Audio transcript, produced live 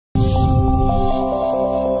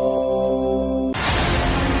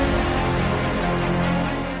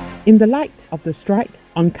In the light of the strike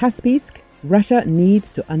on Kaspiysk, Russia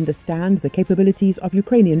needs to understand the capabilities of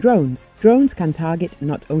Ukrainian drones. Drones can target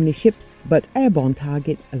not only ships, but airborne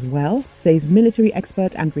targets as well, says military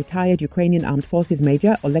expert and retired Ukrainian Armed Forces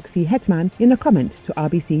Major Oleksii Hetman in a comment to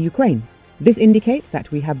RBC-Ukraine. This indicates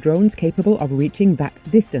that we have drones capable of reaching that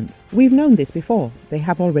distance. We've known this before. They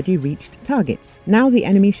have already reached targets. Now the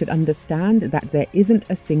enemy should understand that there isn't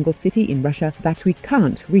a single city in Russia that we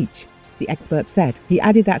can't reach, the expert said. He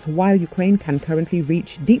added that while Ukraine can currently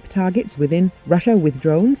reach deep targets within Russia with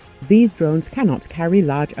drones, these drones cannot carry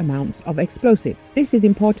large amounts of explosives. This is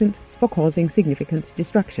important for causing significant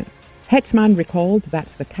destruction. Hetman recalled that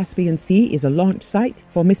the Caspian Sea is a launch site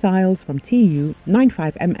for missiles from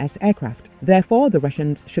Tu-95MS aircraft. Therefore, the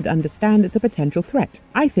Russians should understand the potential threat.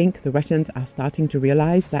 I think the Russians are starting to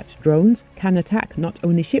realize that drones can attack not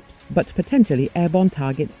only ships, but potentially airborne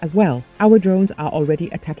targets as well. Our drones are already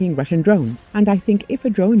attacking Russian drones, and I think if a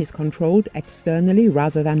drone is controlled externally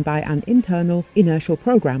rather than by an internal inertial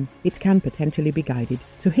program, it can potentially be guided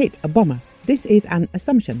to hit a bomber. This is an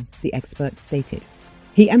assumption, the expert stated.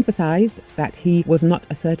 He emphasized that he was not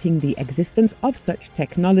asserting the existence of such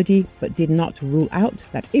technology, but did not rule out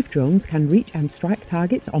that if drones can reach and strike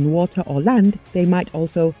targets on water or land, they might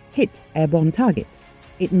also hit airborne targets.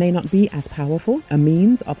 It may not be as powerful a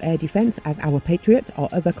means of air defense as our Patriot or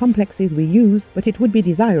other complexes we use, but it would be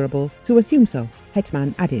desirable to assume so,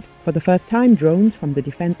 Hetman added. For the first time, drones from the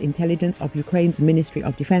Defense Intelligence of Ukraine's Ministry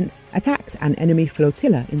of Defense attacked an enemy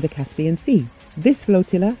flotilla in the Caspian Sea. This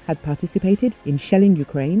flotilla had participated in shelling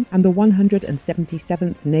Ukraine, and the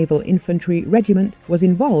 177th Naval Infantry Regiment was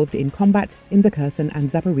involved in combat in the Kherson and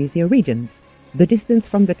Zaporizhia regions. The distance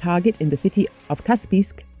from the target in the city of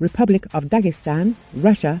Kaspiysk, Republic of Dagestan,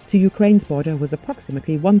 Russia, to Ukraine's border was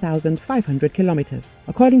approximately 1,500 kilometers.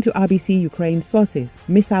 According to RBC-Ukraine sources,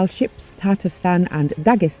 missile ships Tatarstan and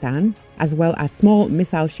Dagestan, as well as small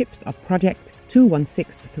missile ships of Project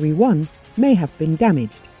 21631, may have been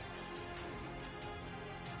damaged.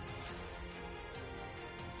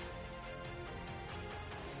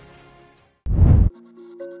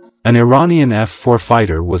 An Iranian F-4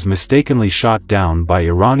 fighter was mistakenly shot down by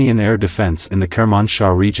Iranian air defense in the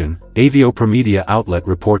Kermanshah region, Avio media outlet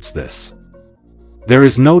reports this. There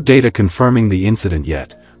is no data confirming the incident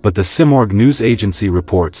yet, but the Simorg news agency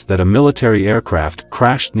reports that a military aircraft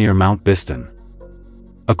crashed near Mount Bistan.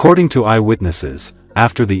 According to eyewitnesses,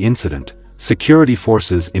 after the incident, security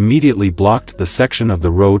forces immediately blocked the section of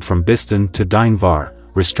the road from Bistan to Dinvar,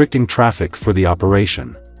 restricting traffic for the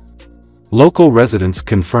operation. Local residents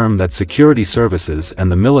confirm that security services and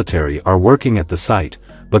the military are working at the site,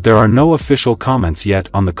 but there are no official comments yet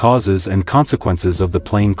on the causes and consequences of the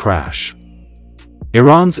plane crash.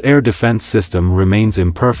 Iran's air defense system remains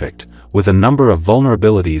imperfect, with a number of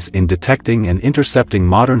vulnerabilities in detecting and intercepting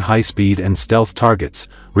modern high-speed and stealth targets,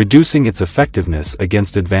 reducing its effectiveness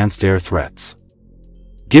against advanced air threats.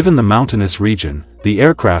 Given the mountainous region, the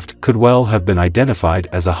aircraft could well have been identified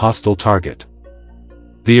as a hostile target.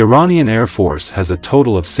 The Iranian Air Force has a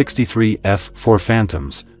total of 63 F-4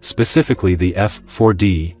 Phantoms, specifically the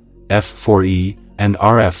F-4D, F-4E, and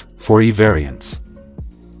RF-4E variants.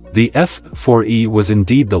 The F-4E was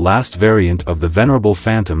indeed the last variant of the venerable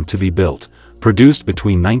Phantom to be built, produced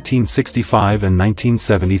between 1965 and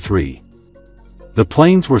 1973. The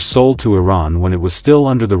planes were sold to Iran when it was still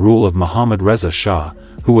under the rule of Mohammad Reza Shah,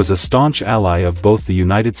 who was a staunch ally of both the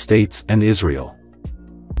United States and Israel.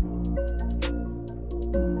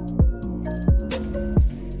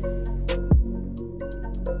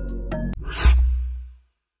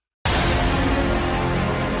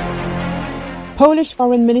 Polish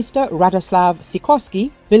Foreign Minister Radosław Sikorski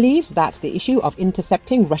believes that the issue of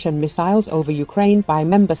intercepting Russian missiles over Ukraine by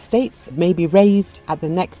member states may be raised at the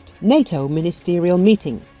next NATO ministerial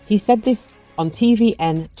meeting. He said this on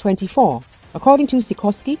TVN24. According to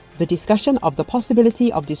Sikorski, the discussion of the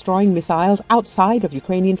possibility of destroying missiles outside of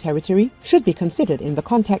Ukrainian territory should be considered in the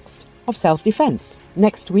context of self-defense.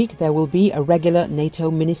 Next week there will be a regular NATO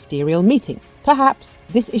ministerial meeting. Perhaps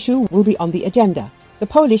this issue will be on the agenda, the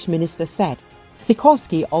Polish minister said.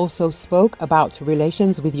 Sikorski also spoke about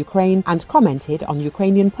relations with Ukraine and commented on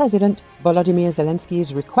Ukrainian President Volodymyr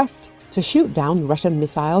Zelenski's request to shoot down Russian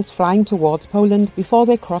missiles flying towards Poland before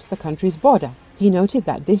they cross the country's border. He noted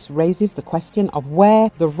that this raises the question of where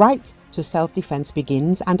the right to self-defense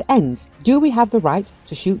begins and ends. Do we have the right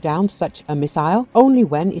to shoot down such a missile only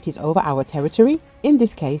when it is over our territory? In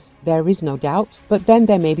this case, there is no doubt, but then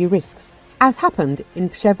there may be risks, as happened in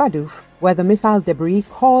Przewodów, where the missile debris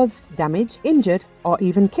caused damage, injured, or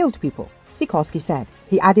even killed people. Sikorski said.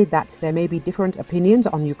 He added that there may be different opinions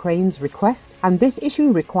on Ukraine's request, and this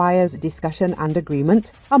issue requires discussion and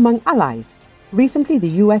agreement among allies. Recently,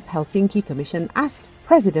 the U.S. Helsinki Commission asked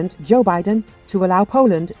President Joe Biden to allow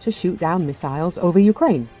Poland to shoot down missiles over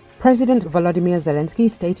Ukraine. President Volodymyr Zelensky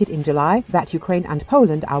stated in July that Ukraine and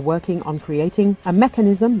Poland are working on creating a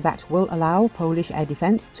mechanism that will allow Polish air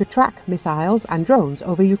defense to track missiles and drones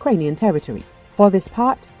over Ukrainian territory. For this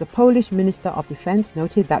part, the Polish Minister of Defense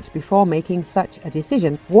noted that before making such a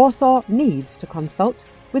decision, Warsaw needs to consult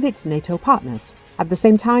with its NATO partners. At the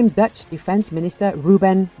same time, Dutch Defense Minister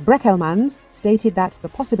Ruben Brekelmans stated that the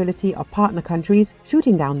possibility of partner countries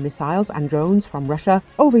shooting down missiles and drones from Russia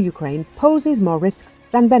over Ukraine poses more risks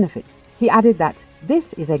than benefits. He added that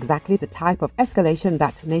this is exactly the type of escalation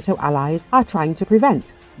that NATO allies are trying to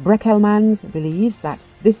prevent. Brekelmans believes that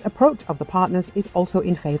this approach of the partners is also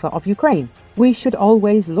in favor of Ukraine. We should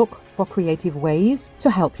always look for creative ways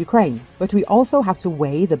to help Ukraine, but we also have to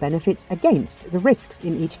weigh the benefits against the risks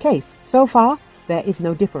in each case. So far, there is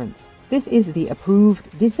no difference. This is the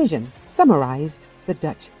approved decision, summarized the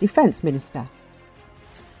Dutch Defense Minister.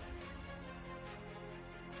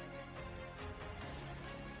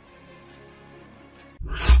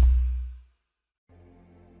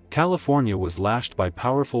 California was lashed by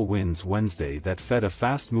powerful winds Wednesday that fed a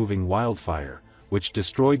fast-moving wildfire, which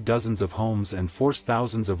destroyed dozens of homes and forced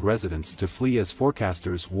thousands of residents to flee as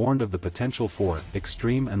forecasters warned of the potential for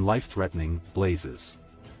extreme and life-threatening blazes.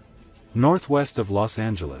 Northwest of Los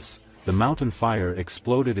Angeles, the mountain fire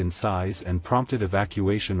exploded in size and prompted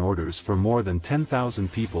evacuation orders for more than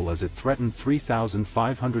 10,000 people as it threatened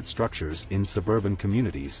 3,500 structures in suburban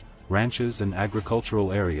communities, ranches and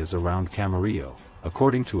agricultural areas around Camarillo,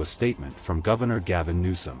 according to a statement from Governor Gavin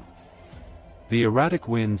Newsom. The erratic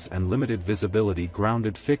winds and limited visibility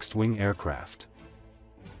grounded fixed-wing aircraft.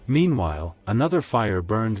 Meanwhile, another fire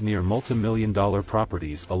burned near multi-million-dollar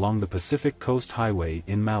properties along the Pacific Coast Highway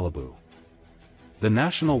in Malibu. The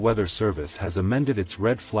National Weather Service has amended its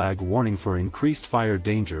red flag warning for increased fire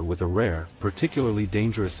danger with a rare, particularly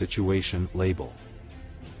dangerous situation label.